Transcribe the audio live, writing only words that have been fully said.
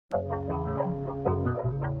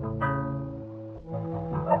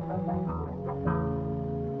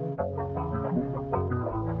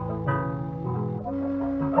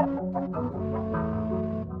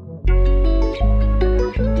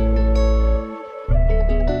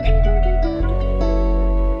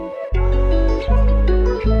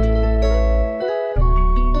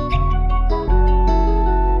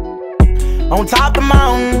on top the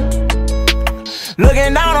mountain,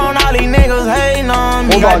 looking down on all these niggas hating on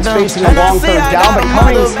me. Bulldogs facing a long third down, but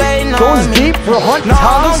Cummings goes deep for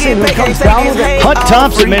Hunt-Thompson, who comes down with it.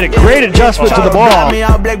 Hunt-Thompson made a great adjustment to the ball. Me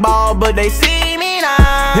out black ball, but they see me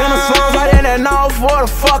now. In the slums, I didn't know where the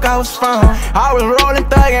fuck I was from. I was rolling,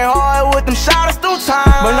 thugging hard with them shotters through time.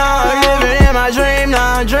 But now I'm living in my dream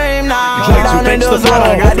now, Jackson fakes the throw.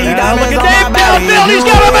 Look at Dave downfield, he's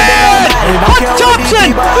got a man!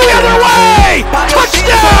 Hunt-Thompson, the other way!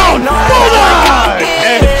 Touchdown! Bulldogs!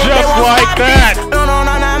 And just like that.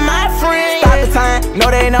 No,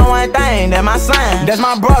 they know one thing, that's my son. That's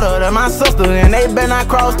my brother, that's my sister, and they better not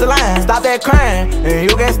cross the line. Stop that crying, and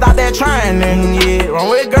you can't stop that trying, and yeah. Run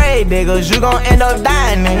with grave diggers, you gon' end up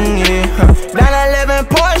dying, and yeah. 911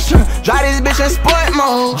 Porsche, drive this bitch in sport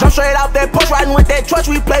mode. Jump straight off that Porsche, riding with that torch,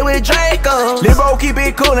 we play with Draco. Lil' bro, keep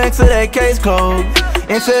it cool until that case closed.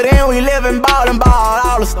 Until then, we live and ball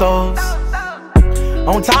all the stores.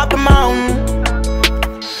 On top the mountain,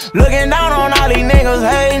 looking down on all these niggas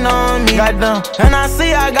hating on me. Goddamn, and I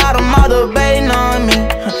see I got a mother baiting on me.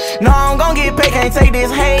 No, I'm gon' get paid, can't take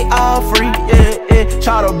this hate all free.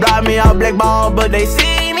 Try to block me out black ball, but they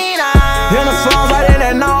see me now. In the slums, I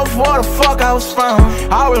didn't know where the fuck I was from.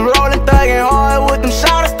 I was rolling, thugging hard with them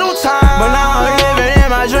shotters through time. But now I'm living in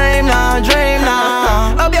my dream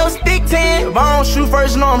now, Up your stick 10. If I don't shoot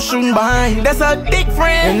first, no, I'm shooting behind you. That's a dick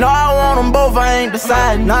friend. And no, I want them both, I ain't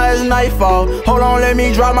deciding. Now it's nightfall. Hold on, let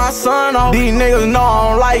me drop my son off. These niggas know I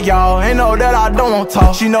don't like y'all. Ain't know that I don't want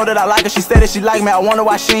talk. She know that I like her, she said that she like me. I wonder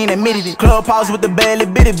why she ain't admitted it. Clubhouse with the badly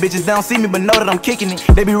bitty bitches. They don't see me, but know that I'm kicking it.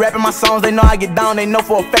 They be rapping my songs, they know I get down. They know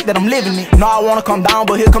for a fact that I'm living it. No, I wanna come down,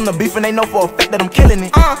 but here come the beef, and they know for a fact that I'm killing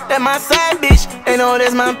it. That my side bitch. They know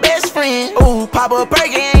that's my best friend. Ooh, pop up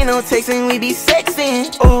perky, ain't no texting, we be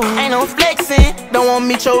sexing. Ooh, ain't no flexing. Don't want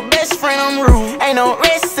meet your best friend, I'm rude. Ain't no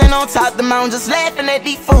resting on top the mountain, just laughing at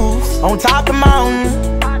these fools. On top the mountain,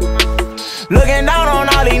 looking down on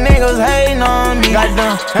all these niggas hating on me.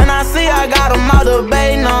 Goddamn, and I see I got a mother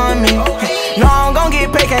baiting on me. No, I'm gon'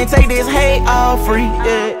 get paid, can't take this hate all free.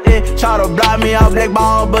 Try to block me out black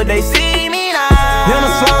ball, but they see me now. In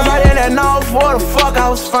the slums, I didn't know where the fuck I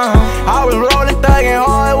was from. I was rolling, thugging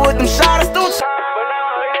hard with them shotters through time.